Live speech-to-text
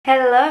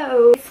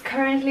Hello! It's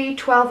currently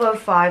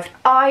 12:05.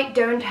 I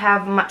don't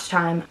have much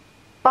time,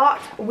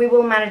 but we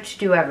will manage to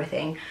do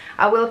everything.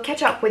 I will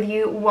catch up with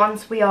you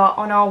once we are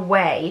on our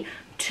way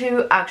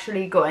to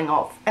actually going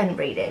off and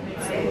reading.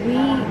 So we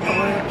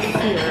are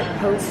here,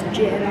 post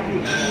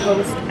gym,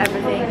 post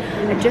everything.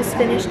 I just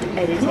finished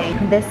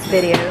editing this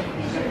video,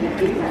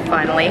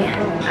 finally,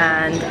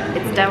 and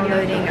it's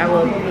downloading. I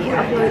will be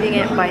uploading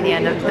it by the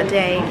end of the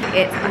day.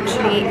 It's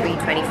actually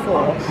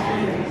 3:24.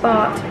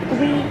 But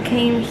we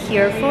came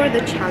here for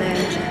the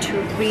challenge to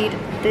read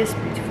this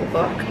beautiful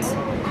book.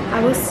 I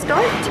will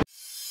start.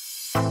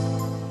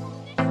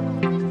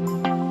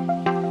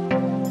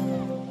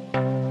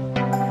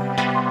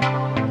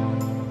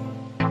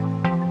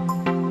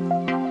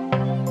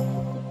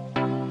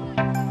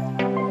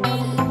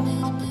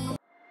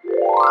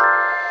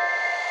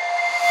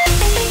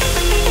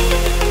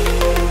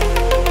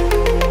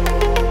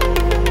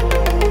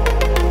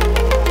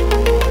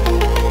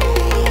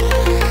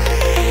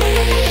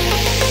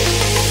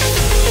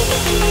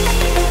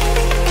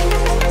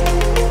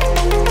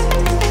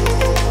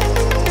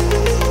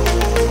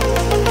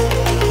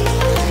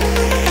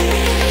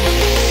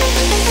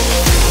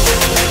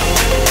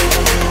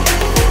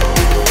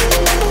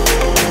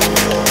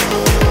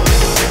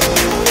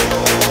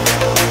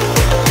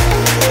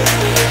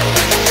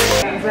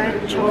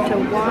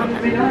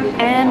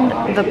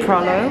 And the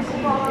prologue,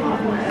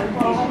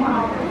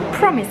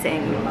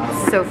 promising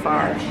so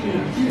far.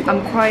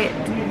 I'm quite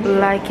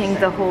liking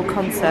the whole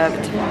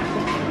concept.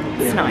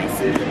 It's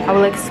nice. I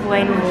will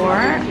explain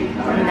more.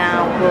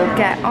 Now we'll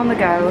get on the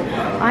go.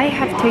 I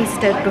have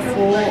tasted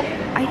before.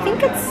 I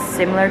think it's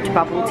similar to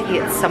bubble tea.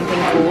 It's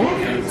something cool.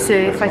 So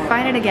if I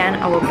find it again,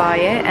 I will buy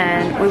it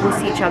and we will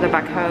see each other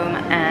back home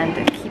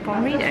and keep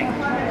on reading.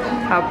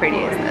 How pretty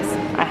is this?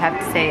 I have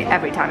to say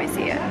every time I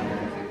see it.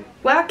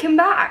 Welcome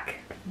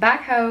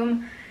back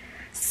home.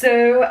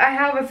 So I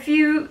have a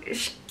few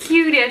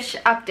cutish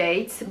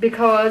updates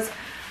because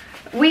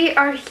we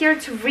are here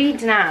to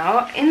read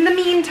now. In the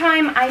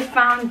meantime, I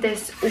found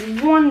this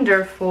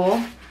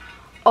wonderful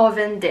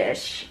oven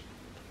dish.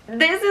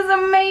 This is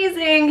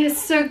amazing,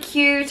 it's so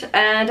cute,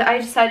 and I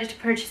decided to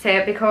purchase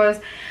it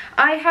because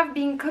I have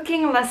been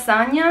cooking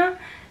lasagna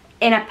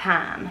in a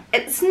pan.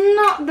 It's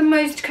not the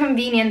most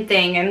convenient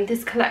thing, and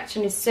this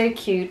collection is so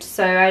cute,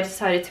 so I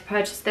decided to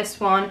purchase this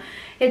one.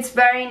 It's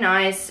very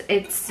nice,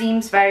 it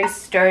seems very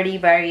sturdy,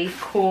 very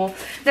cool.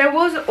 There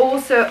was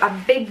also a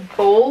big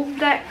bowl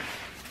that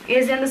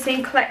is in the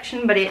same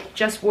collection, but it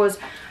just was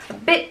a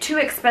bit too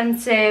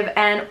expensive,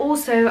 and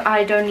also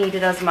I don't need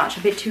it as much, a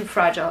bit too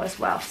fragile as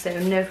well, so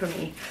no for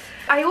me.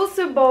 I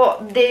also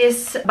bought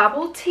this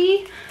bubble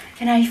tea,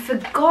 and I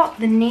forgot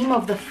the name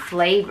of the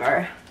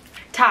flavor.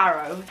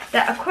 Taro,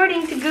 that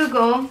according to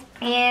Google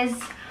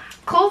is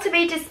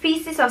cultivated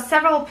species of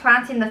several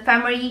plants in the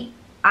family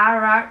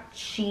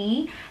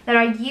Araceae that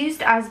are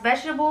used as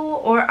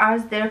vegetable or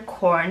as their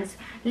corns,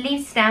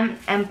 leaf stem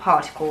and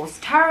particles.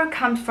 Taro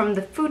comes from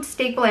the food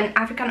staple in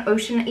African,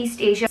 Ocean,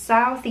 East Asia,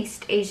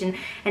 Southeast Asian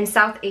and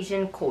South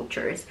Asian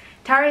cultures.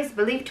 Taro is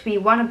believed to be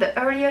one of the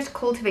earliest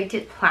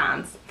cultivated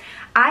plants.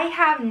 I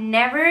have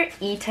never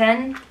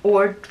eaten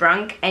or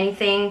drunk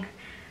anything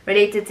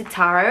related to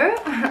taro.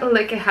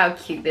 Look at how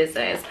cute this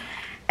is.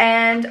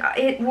 And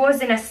it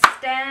was in a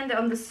stand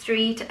on the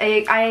street.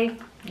 I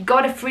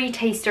got a free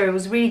taster. It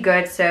was really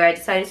good, so I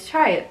decided to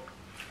try it.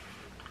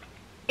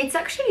 It's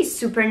actually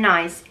super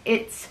nice.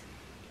 It's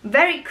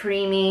very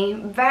creamy,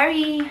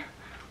 very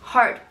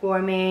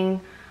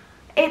heartwarming.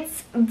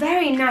 It's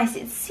very nice.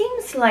 It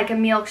seems like a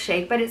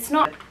milkshake, but it's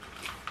not.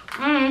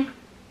 A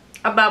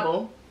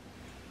bubble.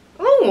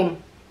 Ooh,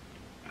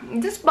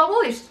 this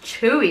bubble is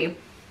chewy.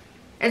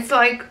 It's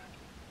like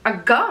a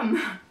gum.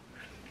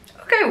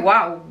 Okay,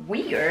 wow,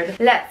 weird.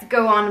 Let's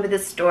go on with the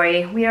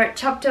story. We are at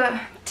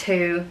chapter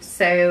 2,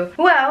 so,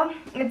 well,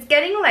 it's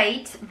getting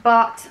late,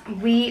 but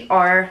we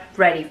are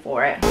ready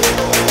for it.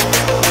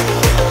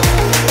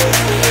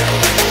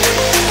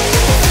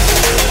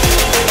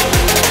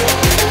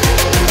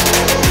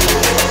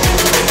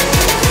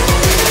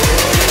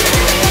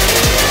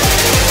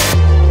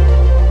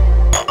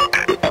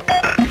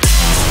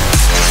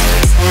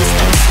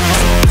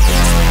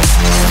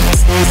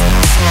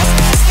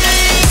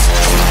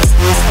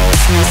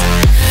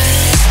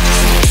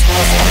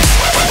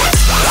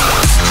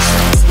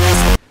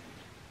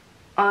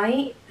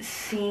 I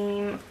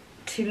seem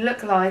to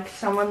look like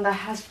someone that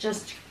has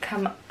just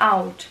come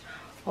out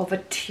of a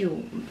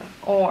tomb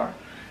or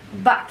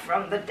back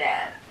from the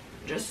dead.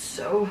 Just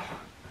so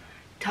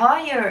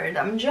tired.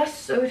 I'm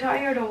just so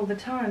tired all the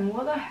time.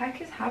 What the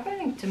heck is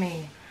happening to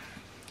me?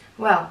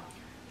 Well,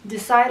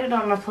 decided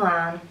on a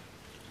plan.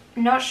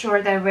 Not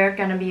sure that we're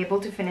gonna be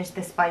able to finish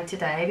this by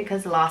today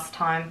because last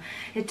time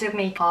it took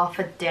me half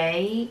a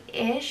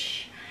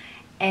day-ish,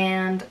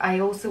 and I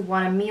also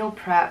want to meal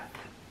prep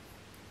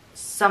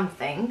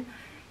something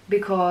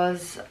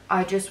because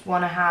I just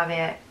want to have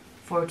it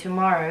for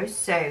tomorrow.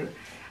 So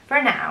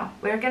for now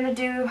we're gonna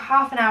do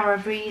half an hour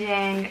of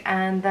reading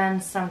and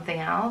then something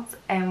else,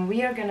 and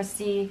we are gonna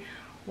see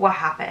what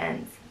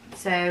happens.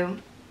 So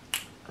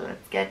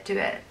let's get to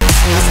it.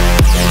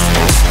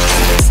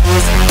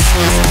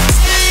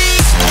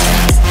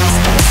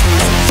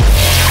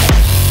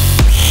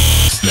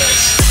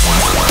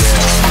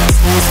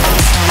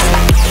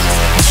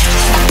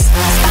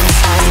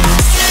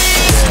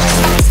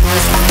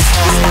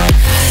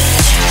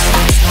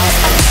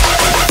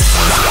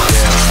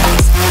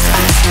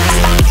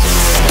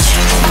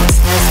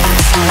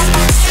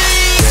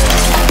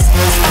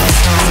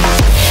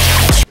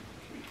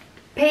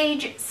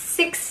 Page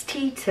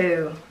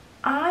 62.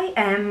 I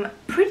am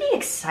pretty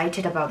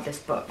excited about this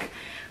book.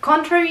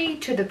 Contrary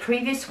to the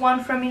previous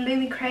one from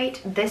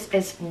Illumicrate, this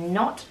is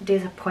not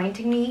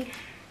disappointing me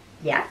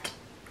yet,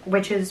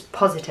 which is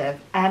positive,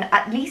 and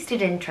at least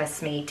it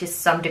interests me to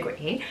some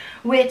degree,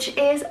 which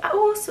is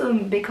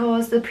awesome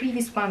because the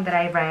previous one that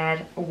I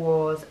read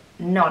was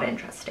not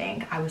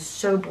interesting. I was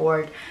so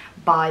bored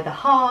by the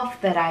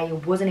half that I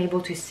wasn't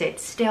able to sit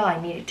still. I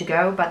needed to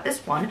go, but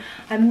this one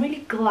I'm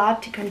really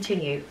glad to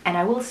continue, and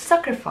I will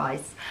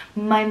sacrifice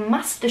my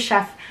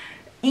MasterChef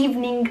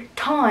evening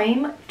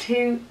time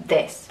to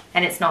this.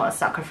 And it's not a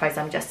sacrifice,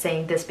 I'm just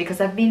saying this because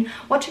I've been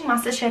watching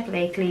MasterChef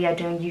lately. I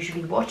don't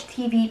usually watch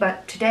TV,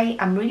 but today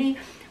I'm really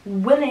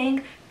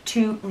willing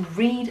to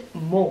read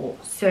more,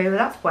 so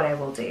that's what I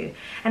will do.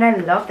 And I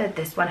love that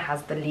this one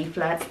has the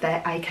leaflets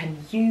that I can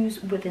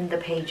use within the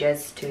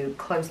pages to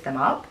close them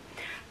up.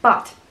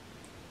 But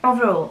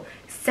overall,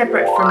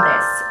 separate from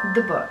this,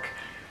 the book,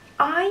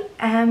 I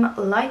am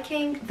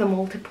liking the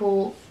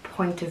multiple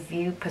point of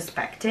view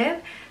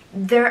perspective.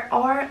 There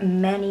are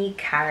many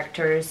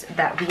characters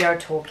that we are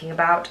talking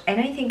about, and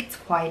I think it's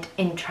quite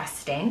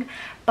interesting.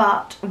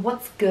 But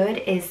what's good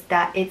is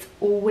that it's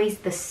always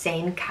the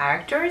same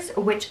characters,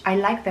 which I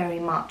like very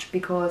much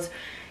because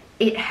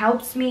it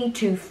helps me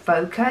to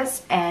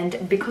focus,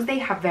 and because they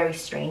have very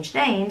strange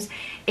names,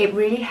 it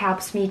really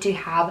helps me to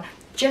have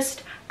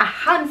just a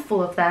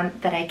handful of them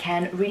that I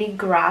can really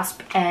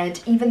grasp.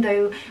 And even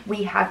though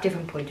we have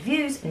different point of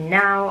views,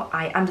 now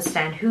I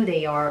understand who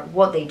they are,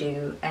 what they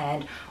do,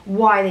 and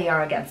why they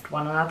are against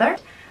one another.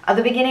 At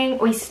the beginning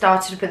we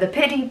started with a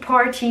pity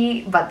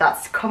party, but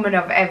that's common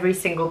of every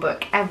single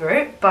book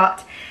ever,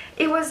 but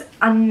it was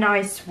a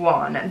nice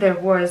one. There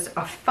was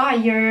a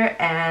fire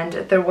and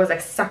there was a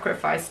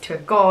sacrifice to a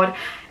god,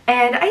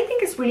 and I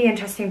think it's really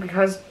interesting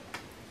because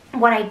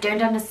what I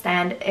don't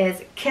understand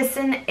is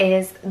Kissen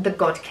is the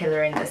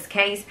Godkiller in this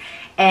case,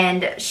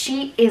 and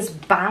she is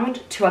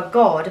bound to a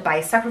god by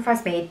a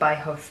sacrifice made by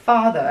her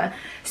father.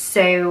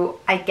 So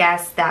I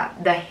guess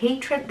that the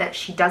hatred that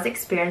she does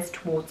experience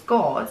towards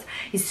gods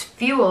is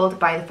fueled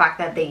by the fact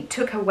that they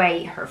took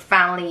away her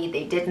family,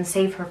 they didn't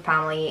save her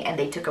family, and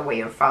they took away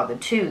her father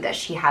too, that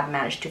she had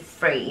managed to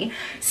free.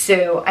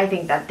 So I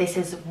think that this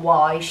is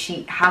why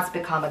she has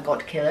become a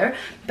Godkiller,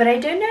 but I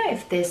don't know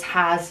if this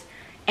has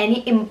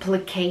any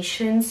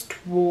implications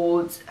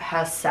towards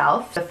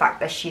herself. The fact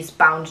that she's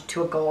bound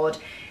to a god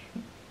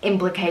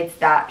implicates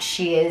that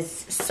she is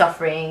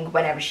suffering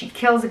whenever she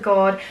kills a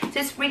god, so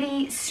it's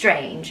really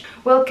strange.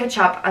 We'll catch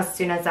up as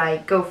soon as I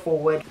go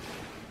forward.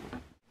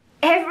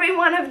 Every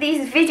one of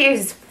these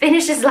videos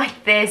finishes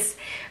like this,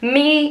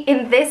 me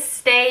in this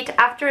state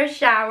after a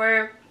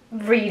shower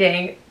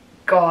reading.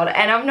 God,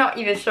 and I'm not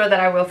even sure that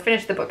I will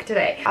finish the book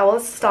today. I will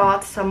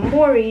start some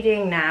more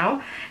reading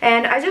now,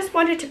 and I just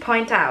wanted to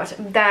point out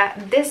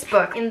that this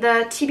book, in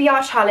the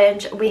TBR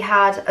challenge we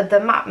had the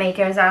map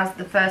makers as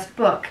the first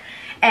book,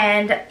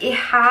 and it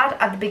had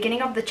at the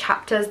beginning of the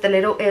chapters the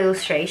little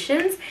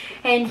illustrations,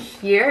 and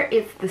here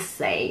it's the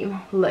same.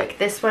 Look,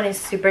 this one is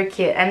super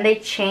cute, and they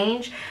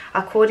change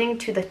according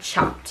to the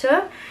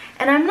chapter.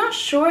 And I'm not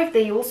sure if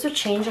they also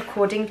change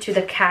according to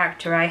the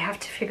character. I have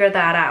to figure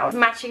that out.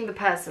 Matching the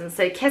person.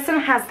 So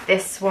Kissen has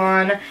this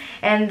one,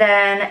 and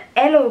then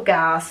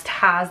Elogast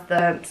has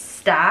the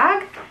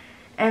stag,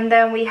 and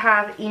then we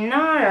have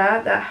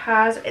Inara that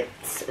has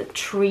its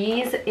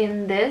trees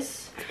in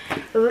this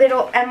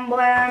little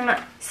emblem.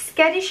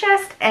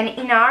 Skettychest and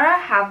Inara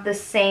have the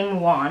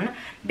same one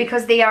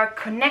because they are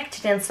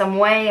connected in some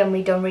way, and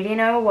we don't really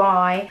know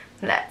why.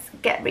 Let's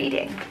get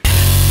reading.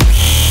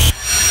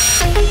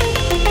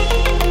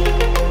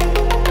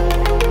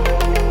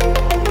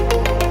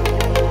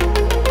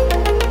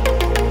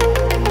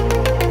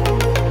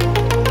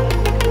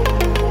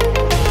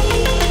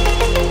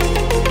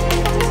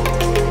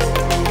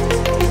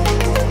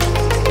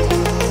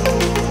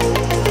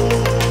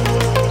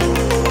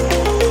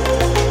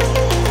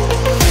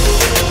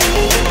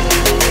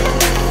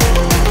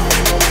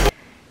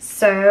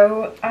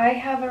 So I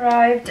have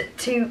arrived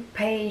to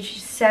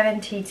page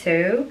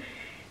 72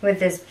 with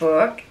this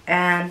book,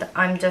 and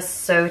I'm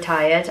just so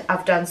tired.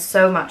 I've done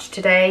so much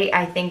today.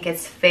 I think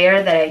it's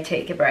fair that I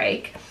take a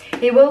break.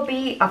 It will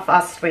be a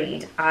fast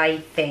read, I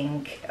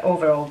think,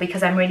 overall,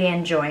 because I'm really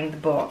enjoying the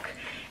book.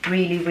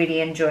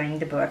 Really enjoying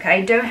the book.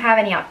 I don't have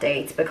any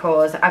updates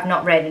because I've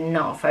not read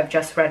enough. I've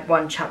just read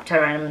one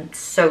chapter and I'm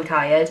so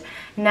tired.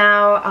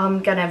 Now I'm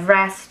gonna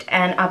rest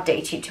and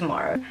update you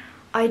tomorrow.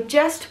 I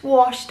just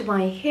washed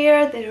my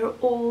hair. They're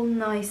all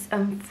nice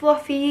and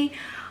fluffy.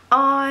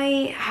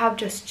 I have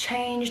just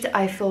changed.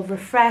 I feel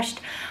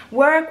refreshed.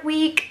 Work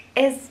week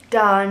is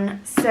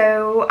done,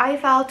 so I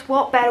felt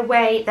what better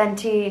way than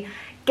to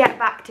get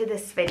back to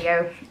this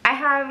video. I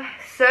have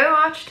so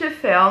much to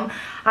film.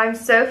 I'm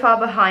so far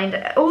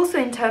behind, also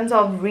in terms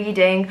of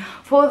reading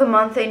for the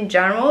month in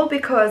general,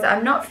 because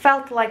I've not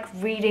felt like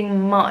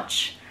reading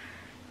much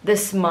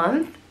this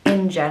month.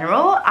 In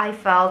general, I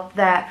felt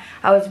that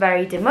I was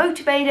very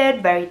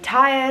demotivated, very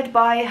tired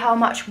by how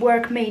much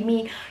work made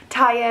me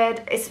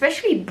tired,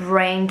 especially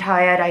brain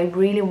tired. I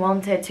really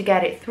wanted to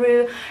get it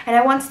through, and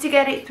I wanted to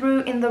get it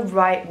through in the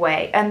right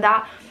way, and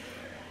that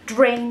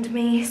drained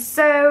me.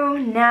 So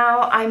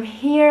now I'm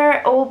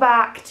here all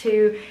back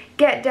to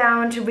get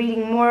down to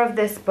reading more of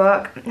this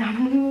book.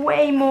 I'm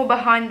way more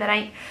behind than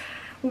I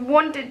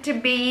wanted to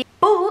be,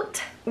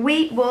 but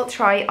we will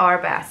try our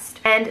best.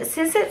 And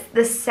since it's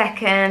the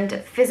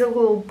second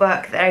physical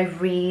book that I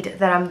read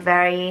that I'm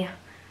very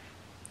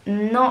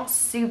not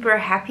super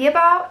happy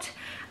about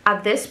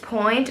at this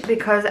point,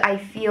 because I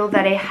feel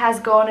that it has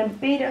gone a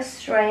bit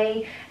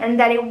astray and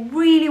that it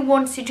really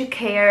wants you to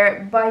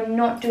care by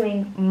not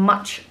doing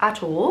much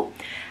at all,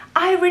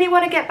 I really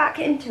want to get back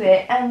into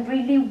it and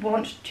really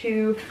want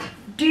to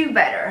do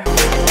better.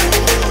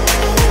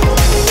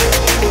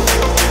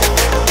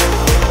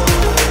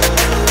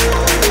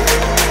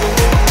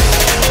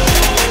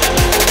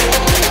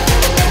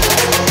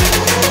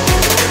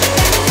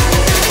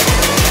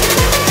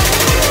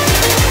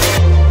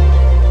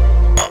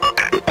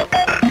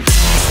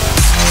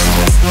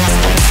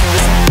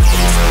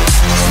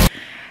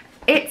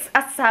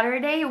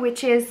 Saturday,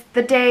 which is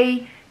the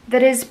day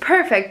that is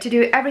perfect to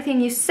do everything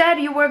you said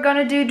you were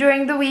gonna do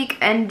during the week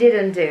and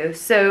didn't do.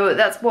 So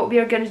that's what we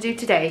are gonna do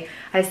today.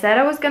 I said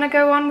I was gonna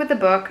go on with the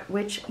book,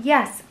 which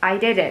yes, I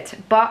did it,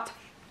 but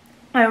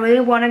I really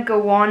want to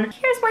go on.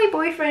 Here's my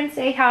boyfriend.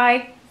 Say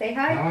hi. Say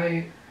hi.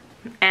 Hi.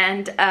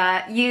 And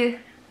you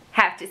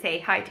have to say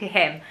hi to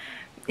him.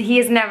 He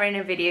is never in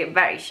a video,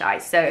 very shy,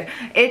 so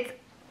it's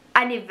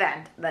an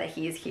event that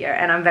he is here,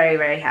 and I'm very,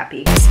 very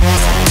happy.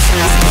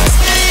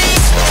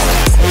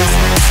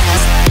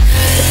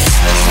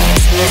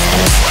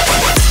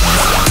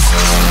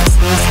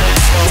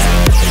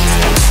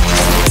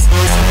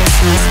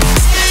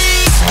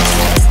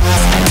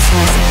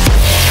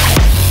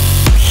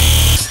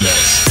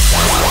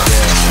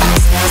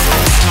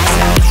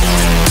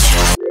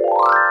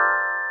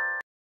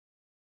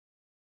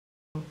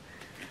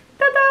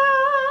 Ta-da!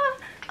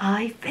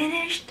 I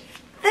finished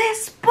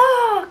this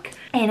book!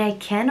 And I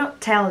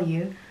cannot tell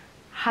you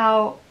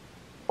how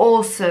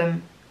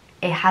awesome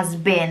it has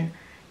been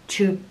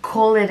to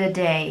call it a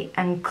day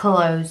and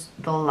close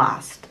the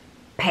last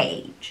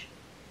page.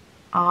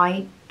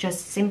 I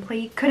just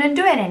simply couldn't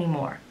do it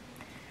anymore.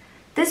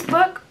 This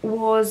book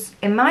was,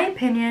 in my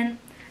opinion,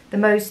 the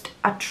most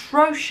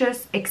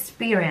atrocious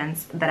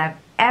experience that I've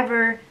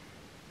ever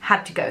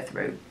had to go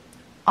through.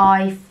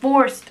 I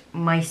forced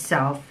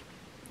myself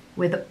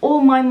with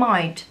all my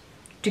might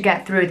to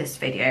get through this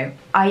video.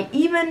 I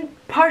even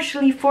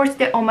partially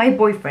forced it on my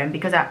boyfriend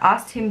because I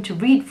asked him to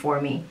read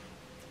for me,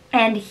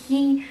 and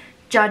he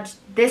judged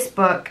this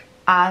book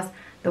as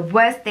the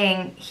worst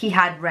thing he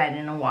had read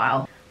in a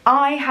while.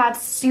 I had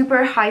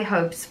super high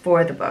hopes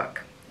for the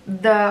book.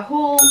 The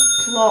whole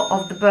plot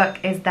of the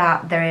book is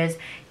that there is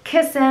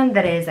kissing,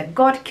 that is a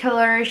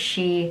Godkiller.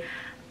 She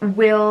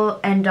will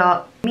end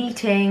up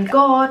meeting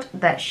God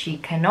that she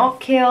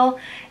cannot kill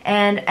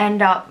and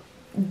end up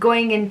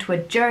going into a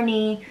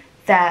journey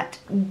that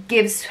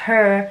gives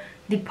her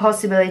the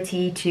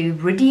possibility to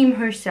redeem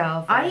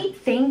herself. I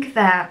think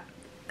that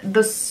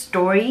the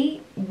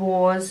story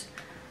was,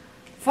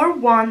 for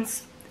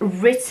once,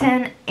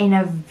 written in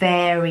a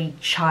very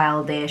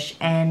childish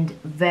and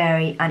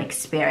very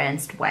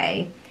unexperienced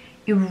way.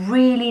 It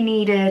really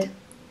needed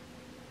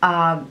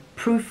a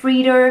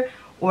proofreader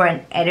or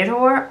an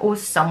editor or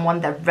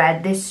someone that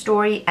read this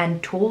story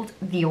and told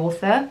the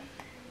author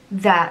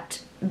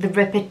that the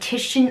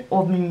repetition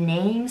of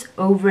names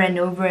over and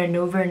over and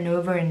over and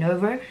over and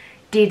over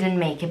didn't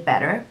make it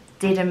better,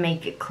 didn't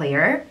make it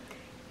clear,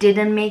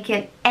 didn't make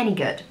it any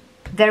good.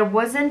 There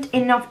wasn't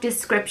enough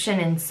description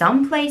in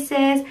some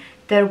places.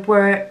 There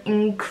were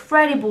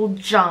incredible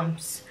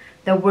jumps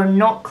that were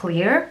not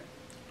clear.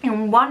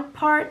 In one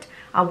part,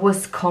 I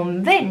was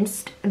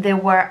convinced they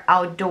were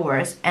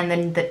outdoors, and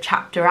then the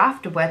chapter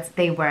afterwards,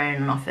 they were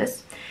in an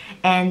office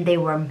and they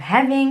were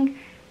having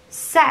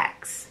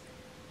sex.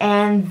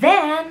 And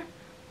then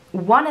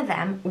one of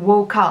them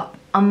woke up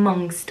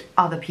amongst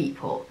other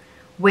people,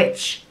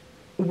 which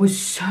was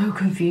so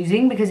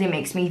confusing because it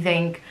makes me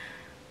think,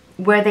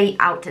 were they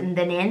out and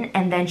then in,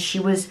 and then she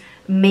was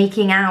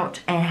making out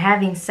and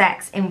having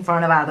sex in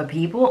front of other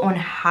people? On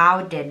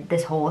how did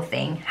this whole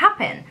thing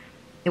happen?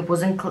 It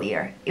wasn't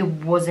clear. It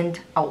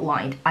wasn't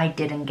outlined. I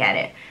didn't get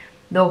it.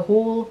 The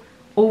whole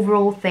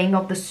overall thing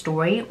of the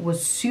story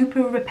was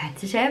super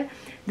repetitive.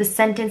 The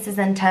sentences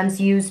and terms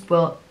used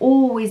were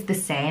always the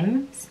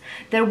same.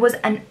 There was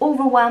an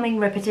overwhelming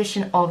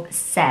repetition of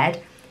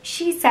said,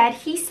 she said,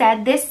 he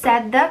said, this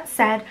said, that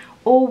said,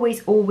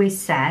 always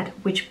said,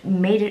 which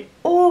made it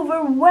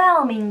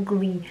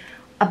overwhelmingly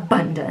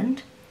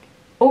abundant.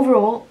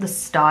 Overall, the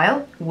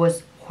style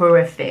was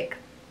horrific.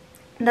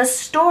 The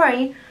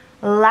story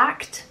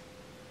lacked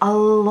a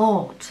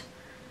lot.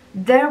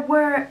 There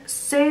were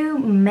so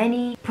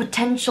many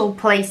potential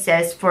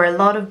places for a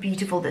lot of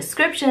beautiful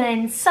description.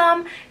 In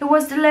some it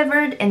was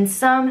delivered, in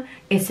some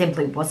it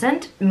simply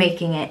wasn't,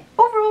 making it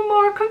overall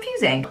more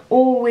confusing.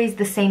 Always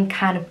the same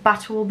kind of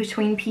battle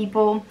between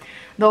people.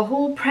 The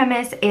whole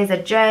premise is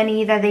a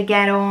journey that they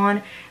get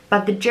on,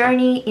 but the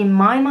journey in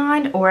my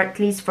mind, or at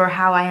least for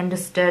how I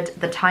understood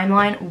the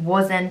timeline,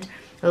 wasn't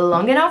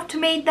long enough to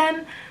make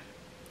them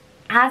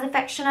as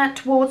affectionate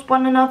towards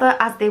one another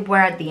as they were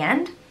at the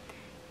end.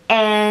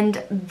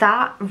 And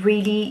that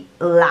really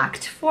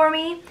lacked for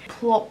me.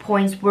 Plot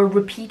points were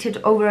repeated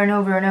over and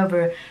over and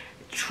over,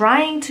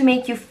 trying to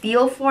make you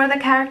feel for the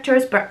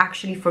characters, but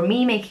actually for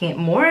me making it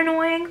more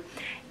annoying.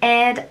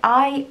 And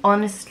I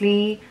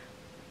honestly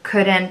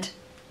couldn't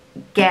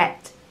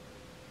get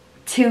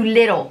too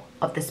little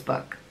of this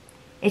book.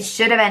 It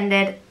should have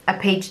ended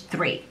at page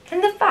 3.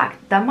 And the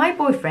fact that my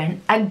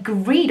boyfriend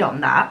agreed on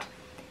that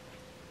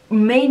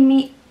made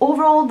me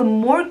overall the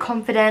more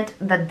confident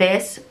that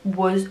this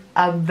was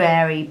a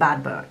very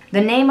bad book.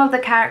 The name of the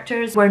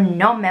characters were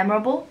not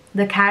memorable.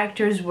 The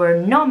characters were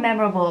not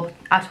memorable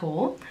at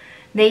all.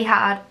 They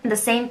had the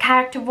same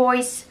character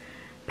voice,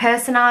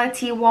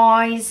 personality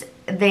wise,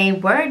 they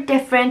were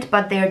different,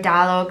 but their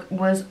dialogue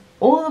was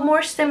all the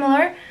more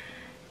similar,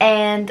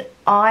 and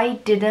I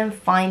didn't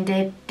find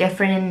it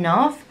different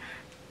enough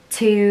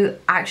to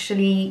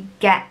actually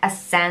get a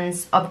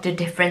sense of the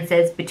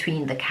differences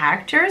between the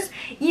characters,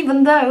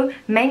 even though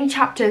many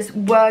chapters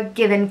were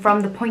given from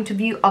the point of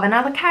view of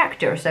another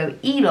character, so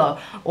Elo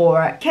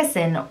or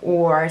Kissin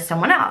or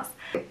someone else.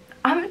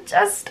 I'm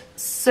just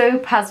so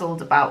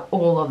puzzled about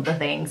all of the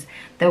things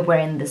that were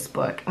in this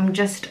book. I'm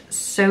just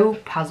so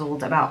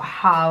puzzled about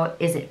how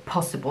is it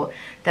possible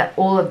that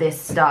all of this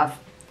stuff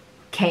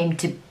came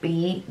to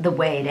be the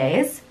way it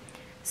is.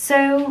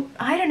 So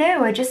I don't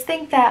know, I just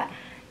think that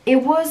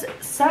it was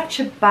such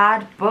a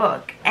bad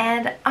book,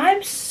 and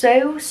I'm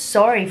so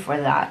sorry for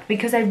that,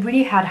 because I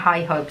really had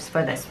high hopes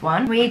for this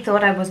one. I really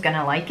thought I was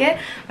gonna like it,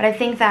 but I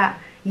think that,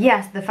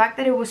 yes, the fact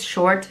that it was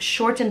short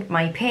shortened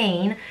my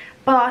pain,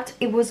 but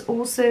it was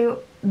also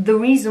the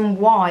reason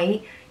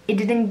why it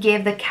didn't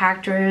give the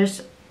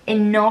characters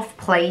enough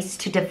place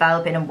to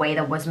develop in a way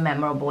that was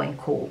memorable and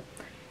cool.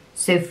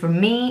 So for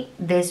me,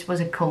 this was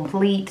a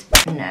complete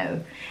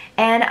no.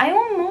 And I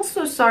am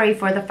also sorry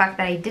for the fact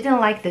that I didn't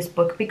like this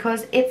book,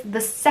 because it's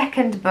the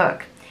second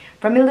book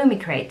from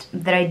Illumicrate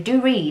that I do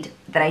read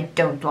that I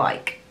don't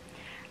like.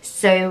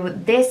 So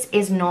this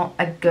is not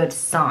a good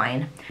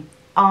sign.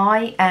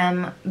 I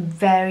am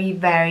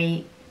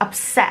very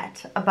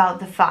upset about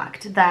the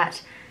fact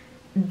that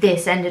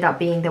this ended up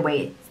being the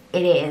way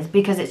it is,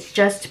 because it's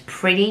just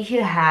pretty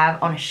to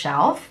have on a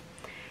shelf,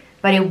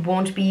 but it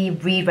won't be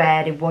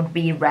reread, it won't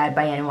be read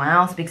by anyone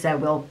else, because I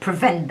will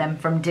prevent them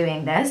from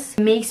doing this.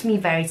 It makes me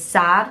very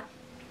sad,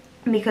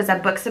 because a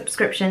book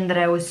subscription that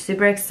I was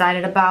super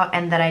excited about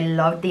and that I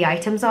loved the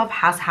items of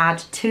has had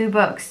 2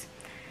 books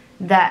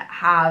that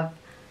have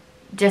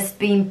just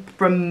been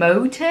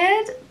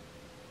promoted,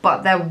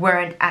 but that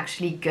weren't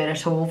actually good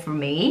at all for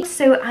me.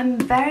 So I'm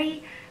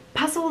very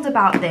puzzled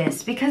about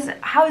this, because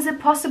how is it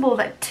possible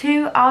that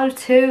 2 out of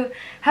 2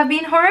 have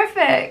been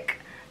horrific?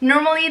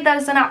 Normally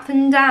there's an up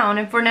and down,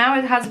 and for now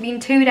it has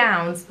been 2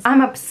 downs. I'm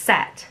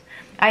upset.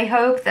 I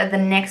hope that the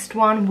next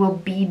one will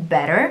be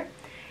better,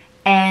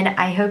 and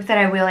I hope that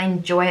I will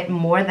enjoy it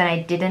more than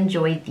I did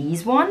enjoy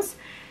these ones.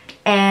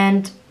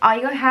 And I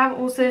have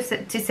also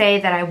to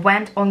say that I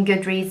went on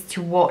Goodreads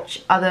to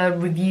watch other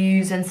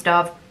reviews and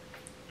stuff,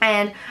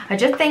 and I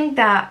just think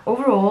that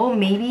overall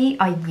maybe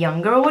a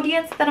younger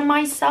audience than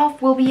myself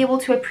will be able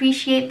to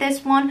appreciate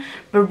this one.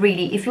 But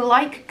really, if you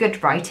like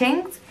good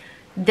writings,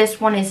 this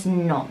one is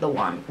not the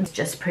one. It's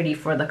just pretty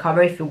for the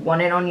cover. If you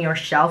want it on your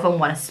shelf and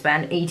want to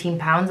spend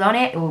 £18 on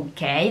it,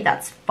 okay,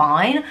 that's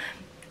fine.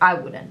 I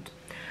wouldn't.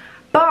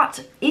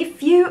 But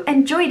if you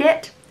enjoyed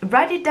it,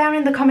 write it down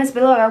in the comments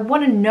below. I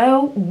want to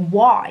know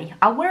why.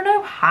 I want to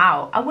know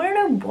how. I want to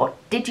know what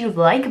did you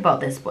like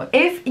about this book.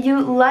 If you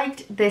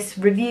liked this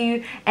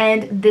review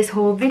and this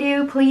whole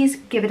video, please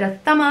give it a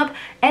thumb up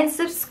and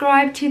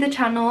subscribe to the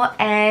channel,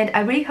 and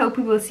I really hope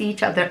we will see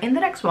each other in the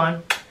next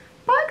one.